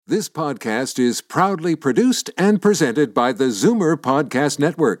This podcast is proudly produced and presented by the Zoomer Podcast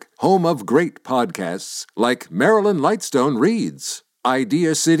Network, home of great podcasts like Marilyn Lightstone Reads,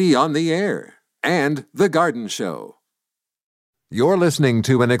 Idea City on the Air, and The Garden Show. You're listening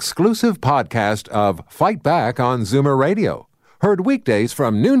to an exclusive podcast of Fight Back on Zoomer Radio, heard weekdays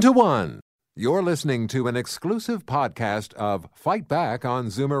from noon to 1. You're listening to an exclusive podcast of Fight Back on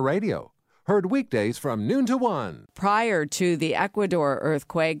Zoomer Radio, heard weekdays from noon to 1. Prior to the Ecuador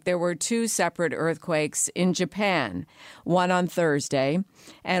earthquake, there were two separate earthquakes in Japan, one on Thursday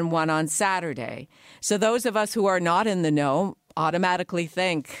and one on Saturday. So those of us who are not in the know automatically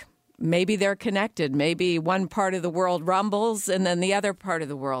think maybe they're connected. Maybe one part of the world rumbles and then the other part of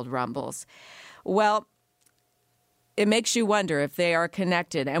the world rumbles. Well, it makes you wonder if they are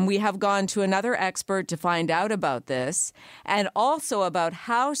connected. And we have gone to another expert to find out about this and also about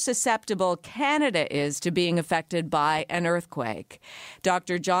how susceptible Canada is to being affected by an earthquake.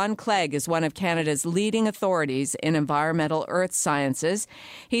 Dr. John Clegg is one of Canada's leading authorities in environmental earth sciences.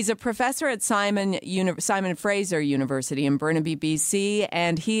 He's a professor at Simon Fraser University in Burnaby, BC,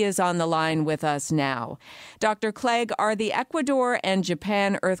 and he is on the line with us now. Dr. Clegg, are the Ecuador and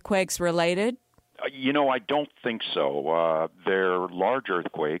Japan earthquakes related? I don't think so. They're large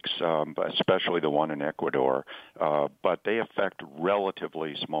earthquakes, especially the one in Ecuador, but they affect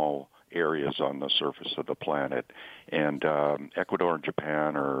relatively small areas on the surface of the planet. And Ecuador and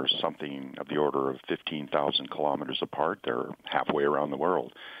Japan are something of the order of 15,000 kilometers apart. They're halfway around the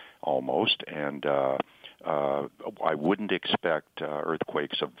world, almost. And I wouldn't expect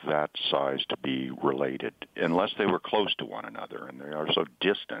earthquakes of that size to be related unless they were close to one another, and they are so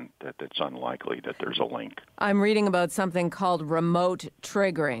distant that it's unlikely that there's a link. I'm reading about something called remote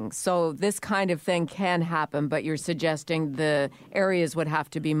triggering. So this kind of thing can happen, but you're suggesting the areas would have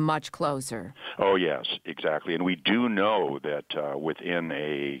to be much closer. Oh, yes, exactly. And we do know that within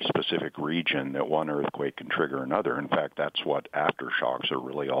a specific region that one earthquake can trigger another. In fact, that's what aftershocks are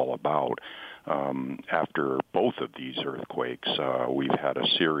really all about. After both of these earthquakes, we've had a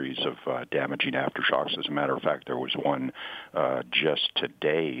series of damaging aftershocks. As a matter of fact, there was one just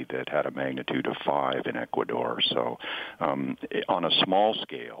today that had a magnitude of 5 in Ecuador. So on a small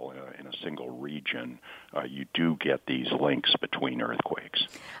scale, in a single region, you do get these links between earthquakes.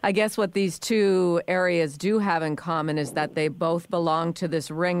 I guess what these two areas do have in common is that they both belong to this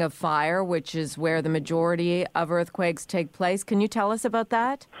ring of fire, which is where the majority of earthquakes take place. Can you tell us about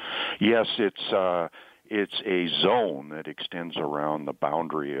that? Yes, it's a zone that extends around the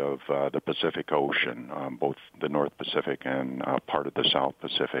boundary of the Pacific Ocean, both the North Pacific and part of the South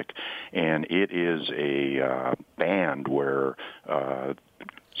Pacific. And it is a band where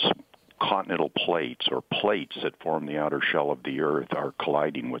continental plates or plates that form the outer shell of the Earth are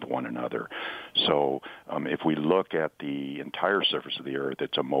colliding with one another. So if we look at the entire surface of the Earth,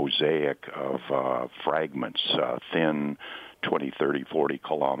 it's a mosaic of fragments, thin 20, 30, 40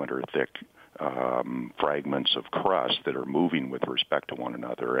 kilometer thick fragments of crust that are moving with respect to one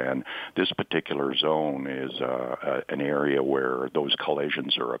another. And this particular zone is an area where those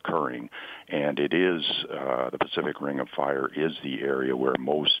collisions are occurring. And it is, the Pacific Ring of Fire is the area where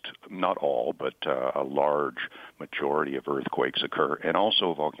most, not all, but a large majority of earthquakes occur, and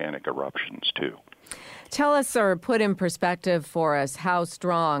also volcanic eruptions too. Tell us, or put in perspective for us, how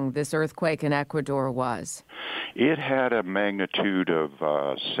strong this earthquake in Ecuador was. It had a magnitude of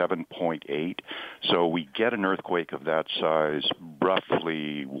 7.8, so we get an earthquake of that size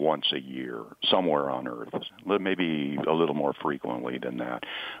roughly once a year, somewhere on Earth, maybe a little more frequently than that.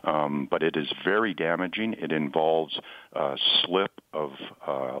 But it is very damaging. It involves a slip of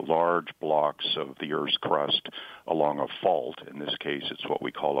large blocks of the Earth's crust along a fault. In this case, it's what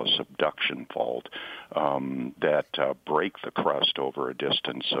we call a subduction fault, that break the crust over a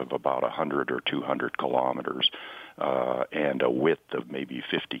distance of about 100 or 200 kilometers. And a width of maybe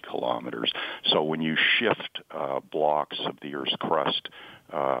 50 kilometers. So when you shift blocks of the Earth's crust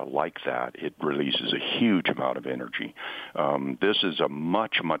like that, it releases a huge amount of energy. This is a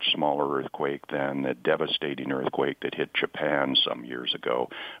much, much smaller earthquake than the devastating earthquake that hit Japan some years ago,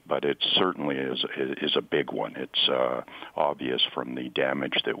 but it certainly is a big one. It's obvious from the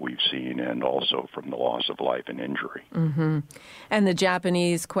damage that we've seen and also from the loss of life and injury. Mm-hmm. And the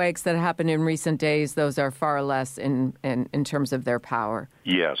Japanese quakes that happened in recent days, those are far less in terms of their power.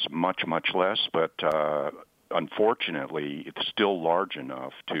 Yes, much, much less, but unfortunately, it's still large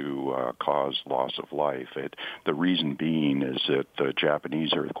enough to cause loss of life. The reason being is that the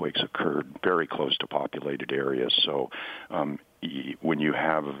Japanese earthquakes occurred very close to populated areas, so when you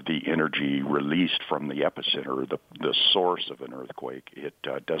have the energy released from the epicenter, the source of an earthquake, it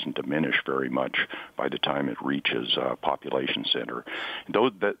doesn't diminish very much by the time it reaches a population center.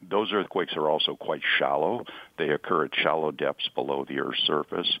 Those earthquakes are also quite shallow. They occur at shallow depths below the Earth's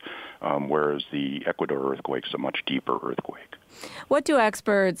surface, whereas the Ecuador earthquake is a much deeper earthquake. What do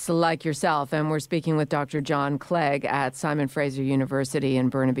experts like yourself, and we're speaking with Dr. John Clegg at Simon Fraser University in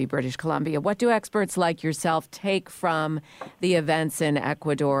Burnaby, British Columbia, what do experts like yourself take from the events in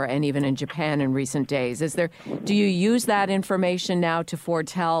Ecuador and even in Japan in recent days? Do you use that information now to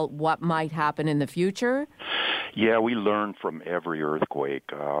foretell what might happen in the future? Yeah, we learn from every earthquake.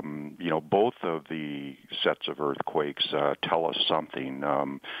 Both of the sets of earthquakes tell us something.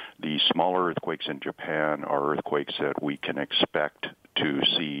 The smaller earthquakes in Japan are earthquakes that we can expect to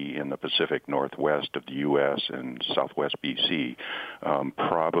see in the Pacific Northwest of the U.S. and Southwest B.C.,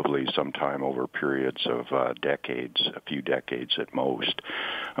 probably sometime over periods of decades, a few decades at most.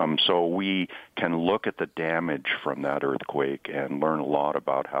 So we can look at the damage from that earthquake and learn a lot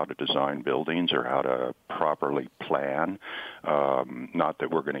about how to design buildings or how to properly plan. Not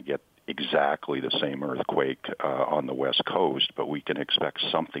that we're going to get exactly the same earthquake on the West Coast, but we can expect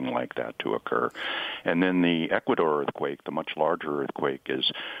something like that to occur. And then the Ecuador earthquake, the much larger earthquake,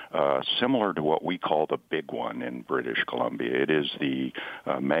 is similar to what we call the big one in British Columbia. It is the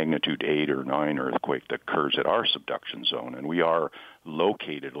magnitude 8 or 9 earthquake that occurs at our subduction zone, and we are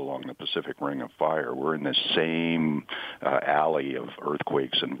located along the Pacific Ring of Fire. We're in the same alley of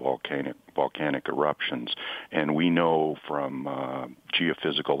earthquakes and volcanic eruptions, and we know from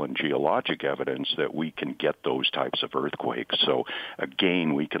geophysical and geologic evidence that we can get those types of earthquakes. So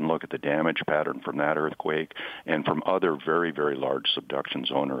again, we can look at the damage pattern from that earthquake and from other very, very large subduction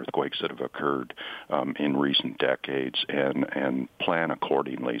zone earthquakes that have occurred in recent decades and plan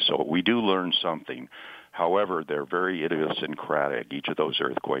accordingly. So we do learn something. However, they're very idiosyncratic. Each of those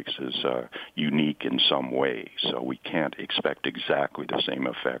earthquakes is unique in some way, so we can't expect exactly the same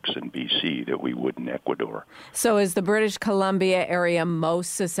effects in BC that we would in Ecuador. So is the British Columbia area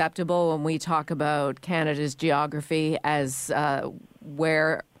most susceptible when we talk about Canada's geography as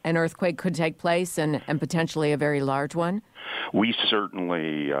where an earthquake could take place and potentially a very large one? We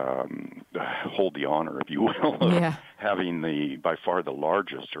certainly hold the honor, if you will, of having by far the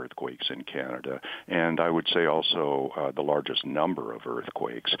largest earthquakes in Canada, and I would say also the largest number of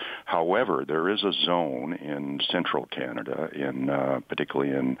earthquakes. However, there is a zone in central Canada,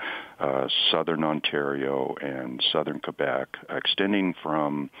 particularly in southern Ontario and southern Quebec, extending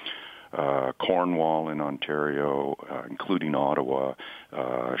from Cornwall in Ontario, including Ottawa,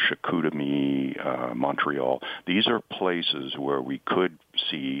 Chicoutimi, Montreal. These are places where we could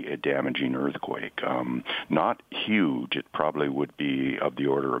see a damaging earthquake. Not huge. It probably would be of the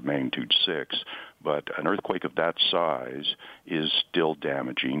order of magnitude 6, but an earthquake of that size is still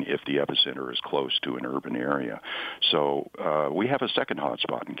damaging if the epicenter is close to an urban area. So we have a second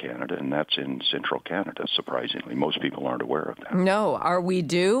hotspot in Canada, and that's in central Canada, surprisingly. Most people aren't aware of that. No. Are we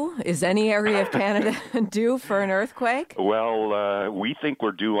due? Is any area of Canada due for an earthquake? Well, we think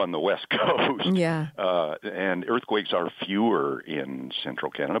we're due on the West Coast. Yeah. And earthquakes are fewer in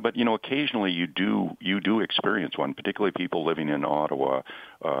central Canada, but, occasionally you do experience one, particularly people living in Ottawa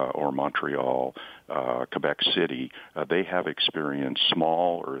or Montreal, Quebec City. They have experienced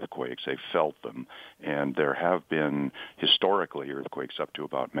small earthquakes. They've felt them, and there have been historically earthquakes up to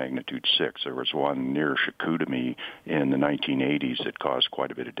about magnitude 6. There was one near Chicoutimi in the 1980s that caused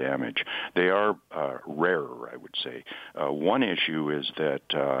quite a bit of damage. They are rarer, I would say. One issue is that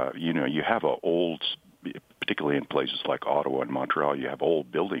you have particularly in places like Ottawa and Montreal, you have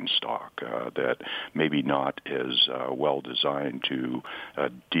old building stock that maybe not as well designed to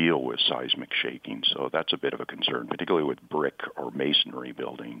deal with seismic shaking. So that's a bit of a concern, particularly with brick or masonry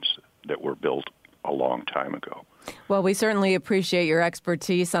buildings that were built a long time ago. Well, we certainly appreciate your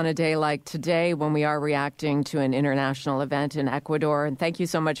expertise on a day like today when we are reacting to an international event in Ecuador. And thank you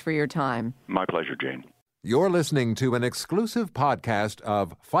so much for your time. My pleasure, Jane. You're listening to an exclusive podcast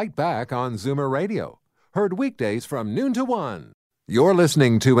of Fight Back on Zoomer Radio. Heard weekdays from noon to 1. You're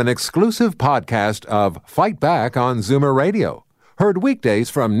listening to an exclusive podcast of Fight Back on Zoomer Radio. Heard weekdays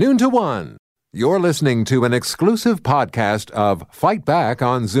from noon to 1. You're listening to an exclusive podcast of Fight Back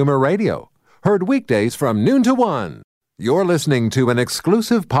on Zoomer Radio. Heard weekdays from noon to 1. You're listening to an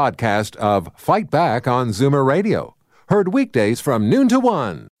exclusive podcast of Fight Back on Zoomer Radio. Heard weekdays from noon to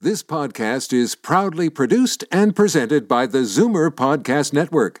 1. This podcast is proudly produced and presented by the Zoomer Podcast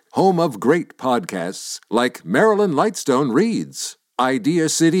Network, home of great podcasts like Marilyn Lightstone Reads, Idea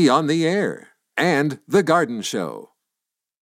City on the Air, and The Garden Show.